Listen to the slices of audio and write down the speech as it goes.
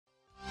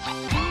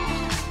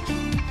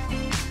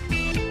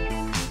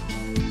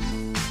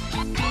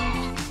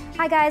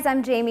Hi guys,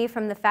 I'm Jamie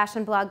from the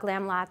fashion blog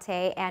Glam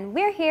Latte, and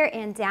we're here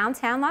in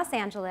downtown Los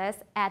Angeles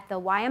at the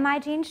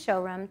YMI Jeans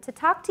showroom to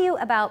talk to you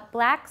about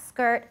black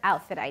skirt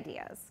outfit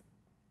ideas.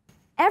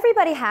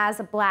 Everybody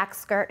has a black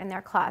skirt in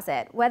their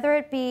closet, whether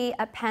it be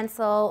a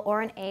pencil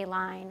or an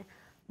A-line.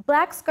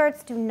 Black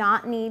skirts do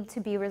not need to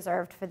be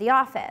reserved for the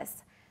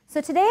office.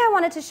 So today I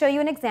wanted to show you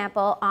an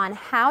example on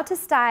how to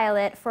style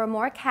it for a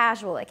more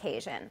casual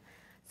occasion.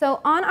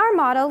 So on our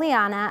model,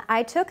 Liana,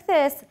 I took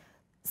this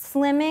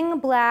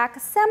slimming black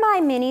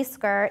semi-mini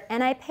skirt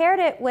and I paired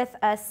it with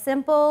a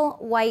simple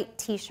white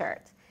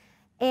t-shirt.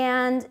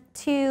 And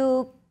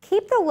to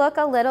keep the look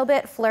a little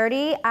bit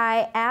flirty,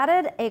 I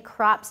added a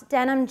cropped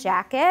denim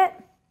jacket,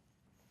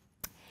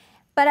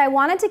 but I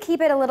wanted to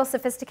keep it a little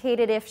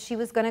sophisticated if she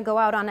was going to go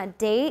out on a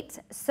date.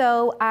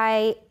 So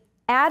I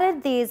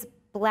added these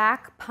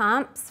black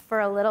pumps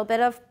for a little bit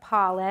of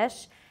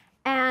polish.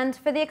 And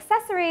for the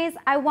accessories,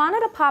 I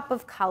wanted a pop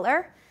of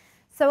color.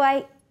 So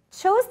I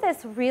chose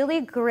this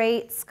really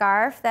great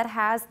scarf that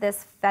has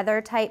this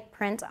feather type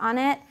print on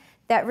it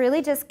that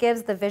really just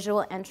gives the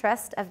visual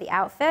interest of the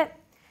outfit.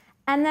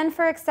 And then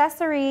for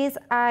accessories,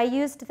 I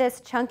used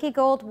this chunky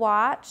gold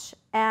watch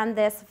and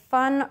this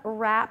fun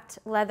wrapped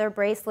leather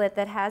bracelet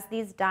that has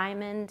these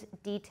diamond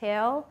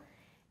detail.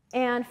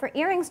 And for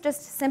earrings,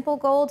 just simple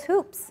gold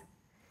hoops.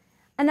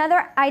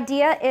 Another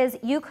idea is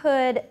you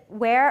could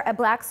wear a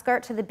black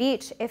skirt to the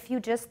beach if you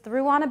just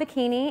threw on a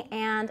bikini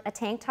and a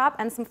tank top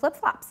and some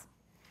flip-flops.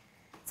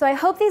 So I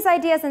hope these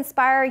ideas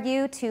inspire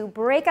you to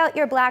break out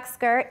your black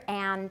skirt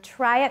and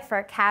try it for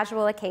a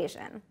casual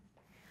occasion.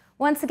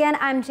 Once again,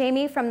 I'm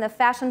Jamie from the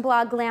fashion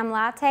blog Glam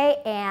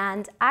Latte,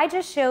 and I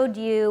just showed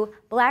you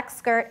black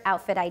skirt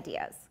outfit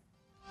ideas.